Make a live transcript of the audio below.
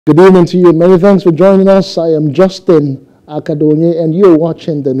Good evening to you. Many thanks for joining us. I am Justin Akadonye, and you're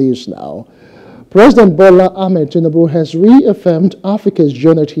watching the news now. President Bola Tinubu has reaffirmed Africa's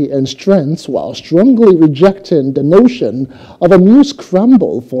unity and strength while strongly rejecting the notion of a new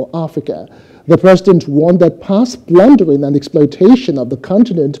scramble for Africa. The president warned that past plundering and exploitation of the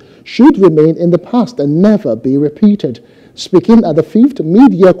continent should remain in the past and never be repeated. Speaking at the 5th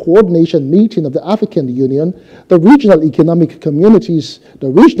Media Coordination Meeting of the African Union, the regional economic communities, the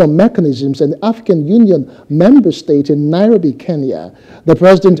regional mechanisms, and the African Union member state in Nairobi, Kenya, the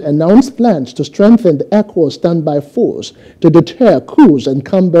president announced plans to strengthen the ECOWAS standby force to deter coups and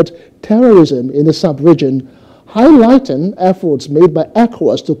combat terrorism in the sub-region, highlighting efforts made by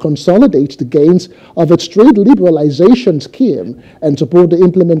ECOWAS to consolidate the gains of its trade liberalization scheme and support the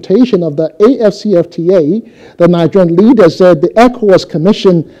implementation of the AfCTA. The Nigerian leader said the ECOWAS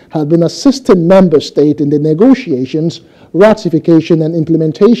Commission had been assisting member states in the negotiations, ratification, and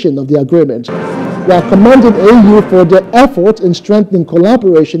implementation of the agreement. While commending AU for their effort in strengthening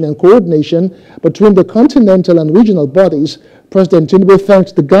collaboration and coordination between the continental and regional bodies, President Tinubu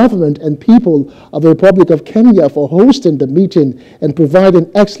thanked the government and people of the Republic of Kenya for hosting the meeting and providing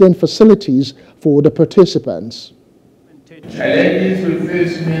excellent facilities for the participants. Challenges we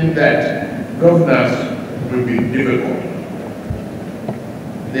face mean that governance will be difficult.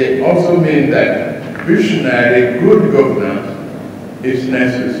 They also mean that visionary good governance is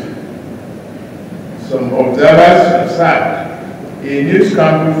necessary. Some observers assert a new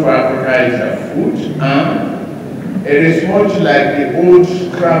scramble for Africa is afoot, and it is much like the old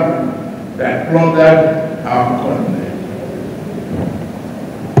scramble that plundered our continent.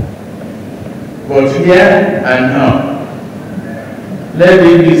 But here and now, let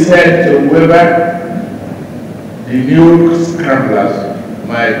it be said to whoever the new scramblers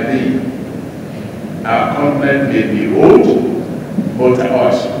might be, our continent may be old, but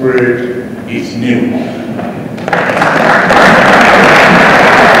our spirit is new.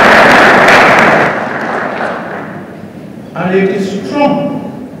 And it is strong.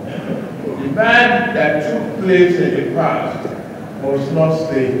 The bad that took place in the past must not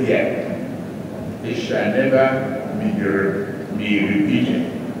stay here. It shall never be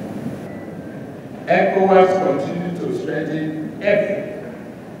repeated. ECOWAS continues to strengthen effort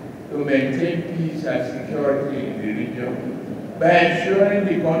to maintain peace and security in the region by ensuring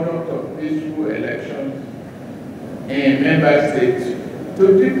the conduct of peaceful elections in member states to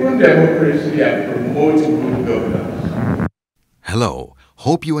deepen democracy and promote good governance. Hello,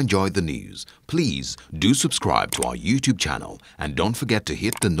 hope you enjoyed the news. Please do subscribe to our YouTube channel and don't forget to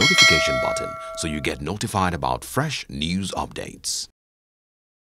hit the notification button so you get notified about fresh news updates.